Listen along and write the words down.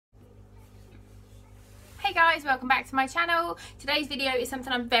Hey guys, welcome back to my channel. Today's video is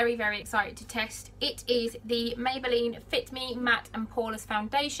something I'm very excited to test. It is the Maybelline Fit Me Matte and Poreless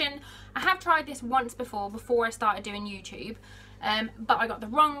Foundation. I have tried this once before I started doing YouTube, but I got the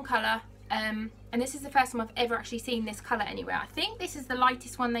wrong colour, and this is the first time I've ever actually seen this colour anywhere. I think this is the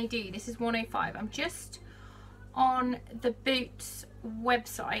lightest one they do. This is 105. I'm just on the Boots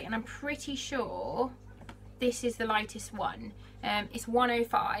website and I'm pretty sure this is the lightest one. It's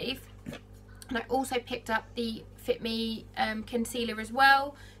 105. And I also picked up the Fit Me concealer as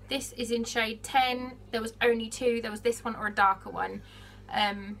well. This is in shade 10. There was only two. There was this one or a darker one.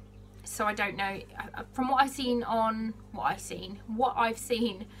 So I don't know. From what I've seen on the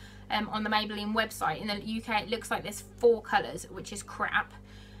Maybelline website in the UK, it looks like there's 4 colours, which is crap.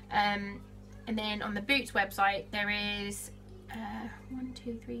 And then on the Boots website there is 1,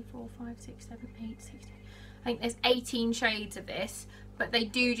 2, 3, 4, 5, 6, 7, 8, 16. I think there's 18 shades of this, but they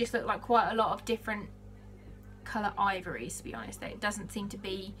do just look like quite a lot of different colour ivories, to be honest. It doesn't seem to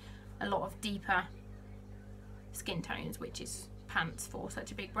be a lot of deeper skin tones, which is pants for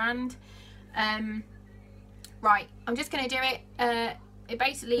such a big brand. Right, I'm just going to do it. It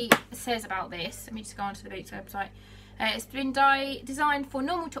basically says about this. Let me just go onto the Boots website. It's been designed for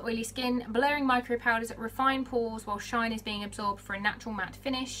normal to oily skin, blurring micro powders that refine pores while shine is being absorbed for a natural matte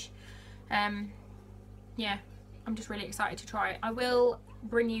finish. Yeah, I'm just really excited to try it. I will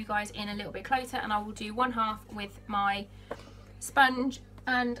bring you guys in a little bit closer and I will do one half with my sponge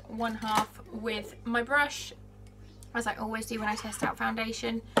and one half with my brush, as I always do when I test out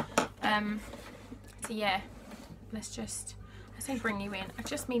foundation. So yeah, I say bring you in, I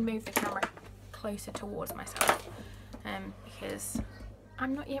just mean move the camera closer towards myself, because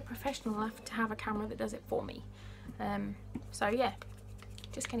I'm not yet professional enough to have a camera that does it for me. So yeah,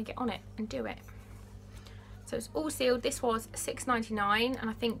 just gonna get on it and do it. So it's all sealed. This was £6.99, and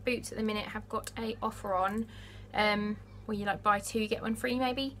I think Boots at the minute have got a offer on where you like buy 2 get 1 free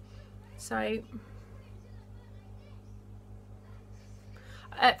maybe. So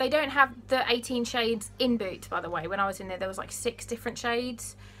they don't have the 18 shades in Boots, by the way. When I was in there was like 6 different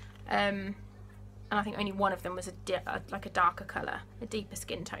shades, and I think only one of them was like a darker colour, a deeper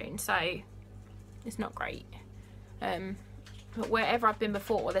skin tone, so it's not great. But wherever I've been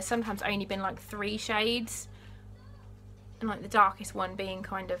before, there's sometimes only been like 3 shades, and like the darkest one being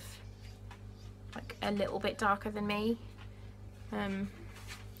kind of like a little bit darker than me. I'm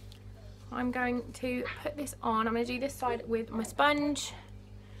going to put this on. I'm going to do this side with my sponge,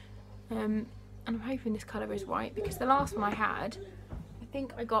 and I'm hoping this colour is right, because the last one I had, I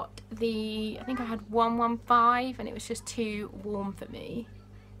think I had 115 and it was just too warm for me.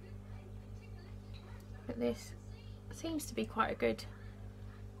 But this seems to be quite a good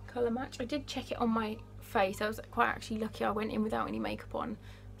colour match. I did check it on my face. I was quite actually lucky I went in without any makeup on,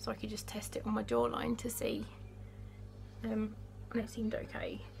 so I could just test it on my jawline to see, and it seemed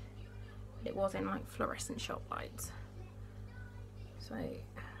okay. But it was in like fluorescent shop lights. So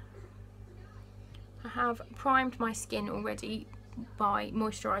I have primed my skin already by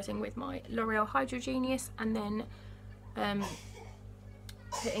moisturising with my L'Oreal Hydro Genius, and then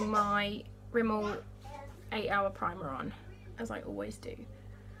putting my Rimmel 8-hour primer on, as I always do.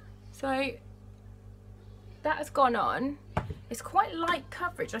 So that has gone on. It's quite light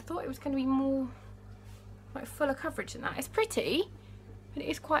coverage. I thought it was going to be more like fuller coverage than that. It's pretty, but it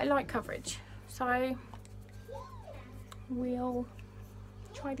is quite a light coverage. So we'll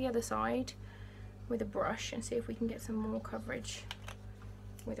try the other side with a brush and see if we can get some more coverage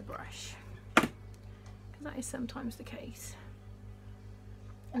with a brush, because that is sometimes the case.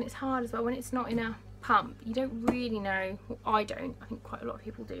 And it's hard as well when it's not in a pump. You don't really know. Well, I don't. I think quite a lot of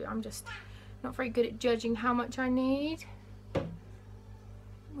people do. I'm just not very good at judging how much I need.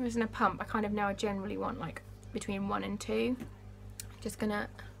 Whereas in a pump, I kind of know I generally want like between 1 and 2. I'm just gonna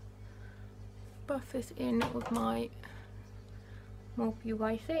buff this in with my Morphe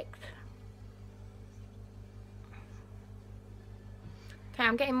Y6. Okay,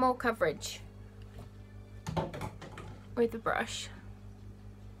 I'm getting more coverage with the brush.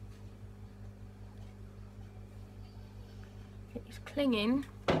 It's clinging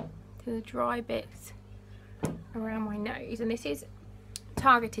to the dry bits around my nose, and this is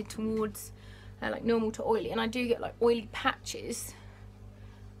targeted towards like normal to oily, and I do get like oily patches,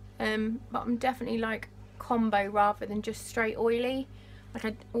 but I'm definitely like combo rather than just straight oily. Like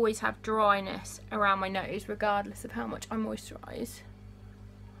I always have dryness around my nose regardless of how much I moisturise.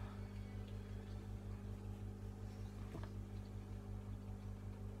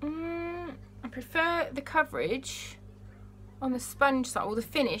 I prefer the coverage on the sponge side, or the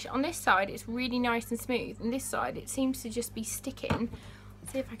finish. On this side it's really nice and smooth, and this side it seems to just be sticking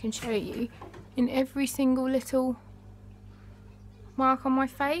see if I can show you, in every single little mark on my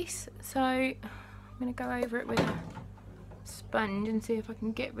face. So I'm going to go over it with a sponge and see if I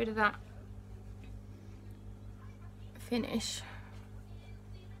can get rid of that finish.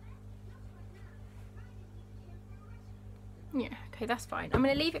 Yeah, okay, that's fine. I'm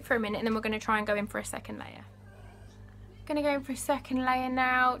going to leave it for a minute and then we're going to try and go in for a second layer. I'm going to go in for a second layer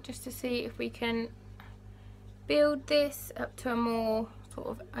now just to see if we can build this up to a more sort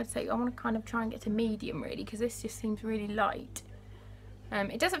of, I'd say I want to kind of try and get to medium really, because this just seems really light.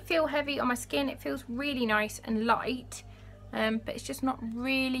 It doesn't feel heavy on my skin, it feels really nice and light, but it's just not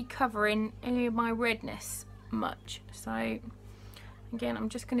really covering any of my redness much. So again, I'm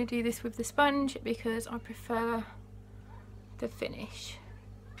just going to do this with the sponge because I prefer the finish.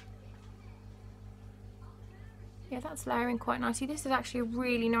 Yeah, that's layering quite nicely. This is actually a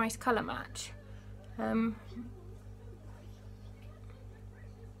really nice colour match. I'm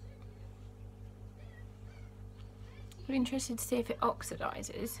interested to see if it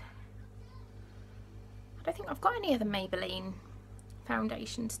oxidizes. I don't think I've got any other Maybelline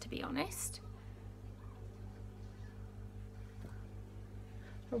foundations, to be honest.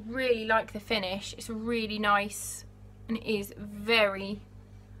 I really like the finish. It's really nice and it is very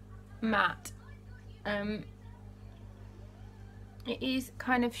matte. It is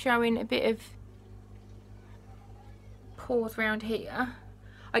kind of showing a bit of pores around here.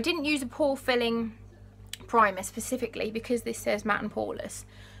 I didn't use a pore filling primer specifically because this says matte and poreless,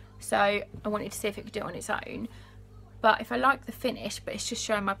 so I wanted to see if it could do it on its own. But if I like the finish but it's just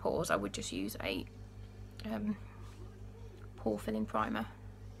showing my pores, I would just use a pore filling primer.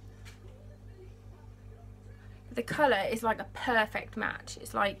 But the colour is like a perfect match.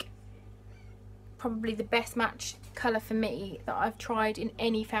 It's like probably the best match colour for me that I've tried in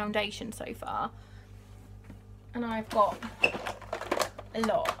any foundation so far, and I've got a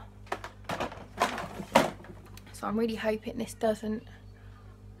lot. So I'm really hoping this doesn't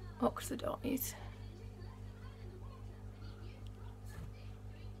oxidize.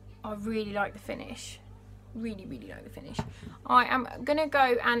 I really like the finish. Really like the finish. I am gonna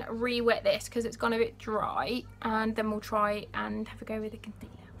go and re-wet this because it's gone a bit dry, and then we'll try and have a go with the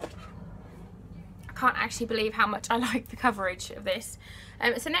concealer. I can't actually believe how much I like the coverage of this.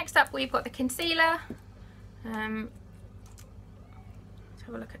 So next up we've got the concealer. Let's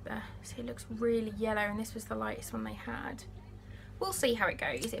have a look at the, see, it looks really yellow and this was the lightest one they had. We'll see how it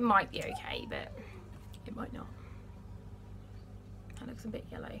goes. It might be okay, but it might not. That looks a bit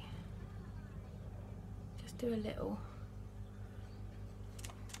yellow. Just do a little.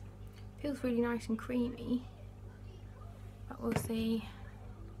 Feels really nice and creamy, but we'll see.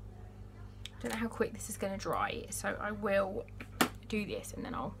 I don't know how quick this is going to dry, so I will do this and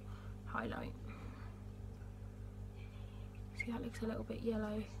then I'll highlight. See, that looks a little bit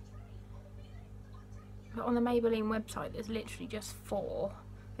yellow. But on the Maybelline website there's literally just 4,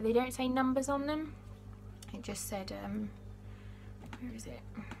 but they don't say numbers on them. It just said, where is it?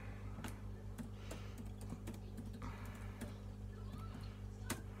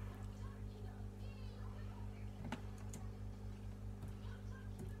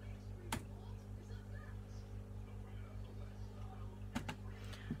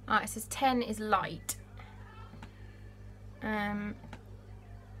 It says 10 is light.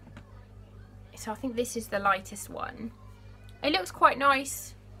 So I think this is the lightest one. It looks quite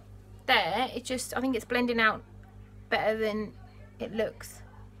nice there. It just, I think it's blending out better than it looks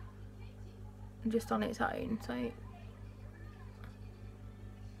just on its own. So I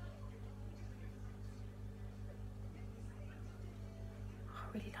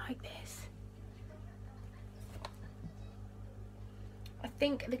really like this. I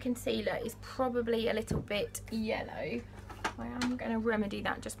think the concealer is probably a little bit yellow. I am going to remedy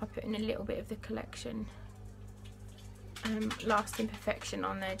that just by putting a little bit of the Collection Lasting Perfection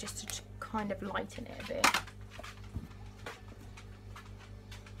on there, just to kind of lighten it a bit.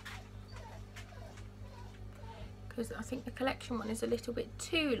 Because I think the Collection one is a little bit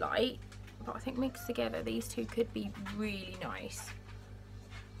too light, but I think mixed together these two could be really nice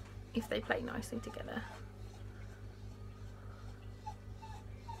if they play nicely together.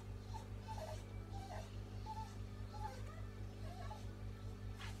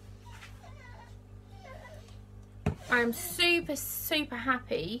 I'm super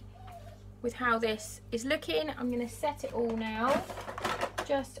happy with how this is looking. I'm going to set it all now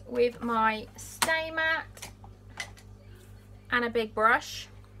just with my Stay Matte and a big brush.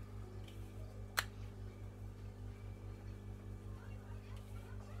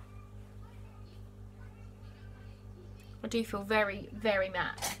 I do feel very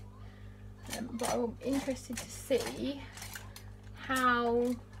matte, but I'm interested to see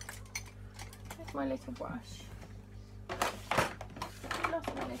how, where's my little brush? I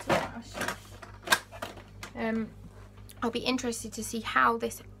lost my little brush. I'll be interested to see how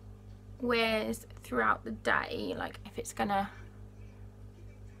this wears throughout the day, like if it's gonna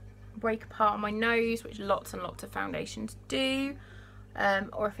break apart on my nose, which lots and lots of foundations do,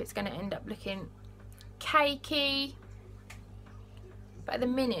 or if it's going to end up looking cakey. But at the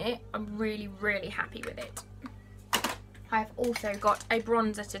minute I'm really happy with it. I've also got a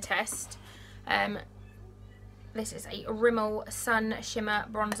bronzer to test. This is a Rimmel Sun Shimmer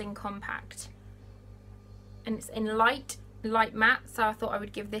Bronzing Compact, and it's in light matte, so I thought I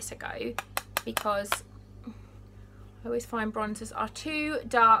would give this a go because I always find bronzers are too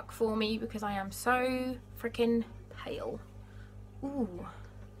dark for me because I am so freaking pale. Ooh,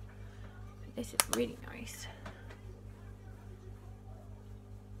 this is really nice.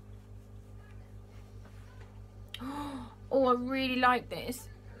 Oh, I really like this.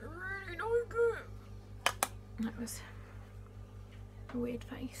 I really like it. That was a weird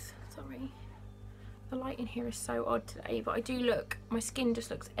face, sorry. The light in here is so odd today, but I do look, my skin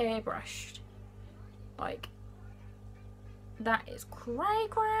just looks airbrushed. Like, that is cray.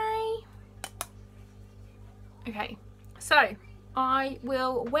 Okay, so I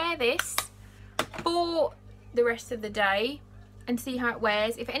will wear this for the rest of the day and see how it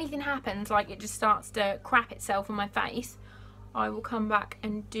wears. If anything happens, like it just starts to crap itself on my face, I will come back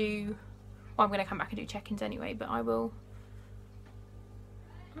and do, well, I'm going to come back and do check-ins anyway, but I'll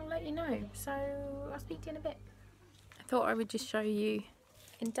let you know. So I'll speak to you in a bit. I thought I would just show you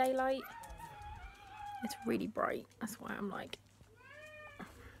in daylight. It's really bright, that's why I'm like,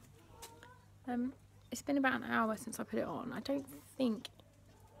 it's been about an hour since I put it on. I don't think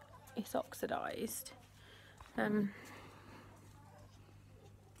it's oxidized, but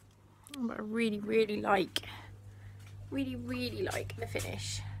I really like the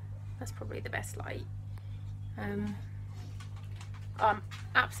finish. That's probably the best light. I'm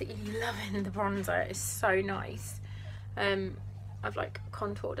absolutely loving the bronzer. It's so nice. I've like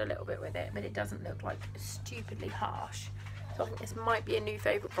contoured a little bit with it, but it doesn't look like stupidly harsh. So I think this might be a new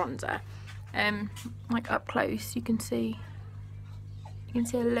favourite bronzer. Like up close, you can see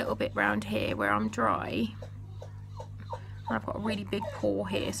a little bit round here where I'm dry. And I've got a really big pore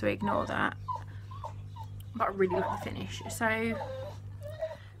here, so ignore that. But I really like the finish. So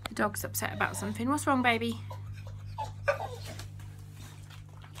the dog's upset about something. What's wrong, baby?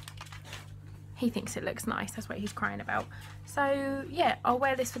 He thinks it looks nice, that's what he's crying about. So yeah, I'll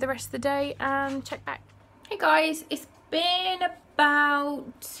wear this for the rest of the day and check back. Hey guys, it's been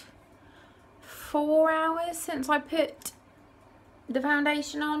about 4 hours since I put the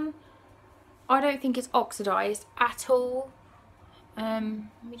foundation on. I don't think it's oxidized at all. Let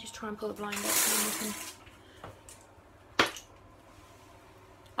me just try and pull the blind up so you can...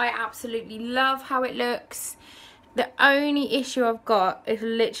 I absolutely love how it looks. The only issue I've got is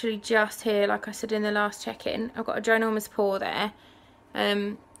literally just here, like I said in the last check-in. I've got a ginormous pore there,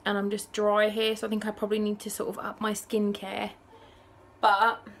 and I'm just dry here, so I think I probably need to sort of up my skincare.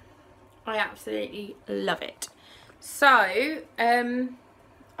 But I absolutely love it. So I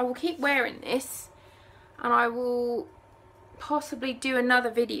will keep wearing this, and I will possibly do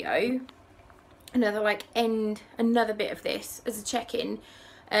another video, another bit of this as a check-in.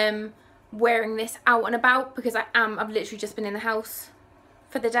 Wearing this out and about because I've literally just been in the house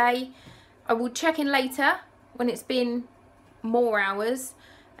for the day. I will check in later when it's been more hours,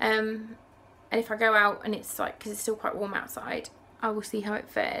 and if I go out and it's like, because it's still quite warm outside, I will see how it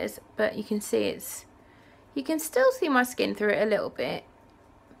fares. But you can see you can still see my skin through it a little bit,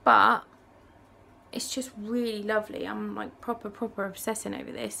 but it's just really lovely. I'm like proper obsessing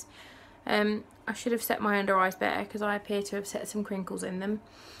over this. I should have set my under eyes better because I appear to have set some crinkles in them.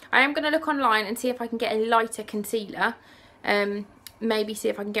 I am going to look online and see if I can get a lighter concealer. Maybe see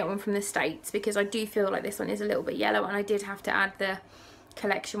if I can get one from the States, because I do feel like this one is a little bit yellow, and I did have to add the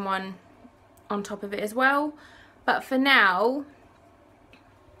collection one on top of it as well. But for now,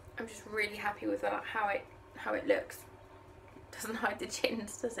 I'm just really happy with how it looks. Doesn't hide the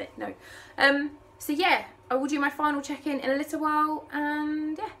chins, does it? No. So yeah, I will do my final check-in a little while,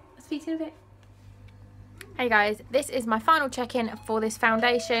 and yeah, I'll speak to you in a bit. Hey guys, this is my final check-in for this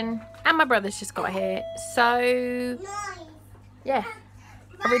foundation, and my brother's just got here, so yeah,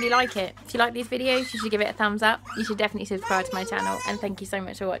 I really like it. If you like these videos, you should give it a thumbs up. You should definitely subscribe to my channel, and thank you so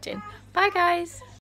much for watching. Bye guys.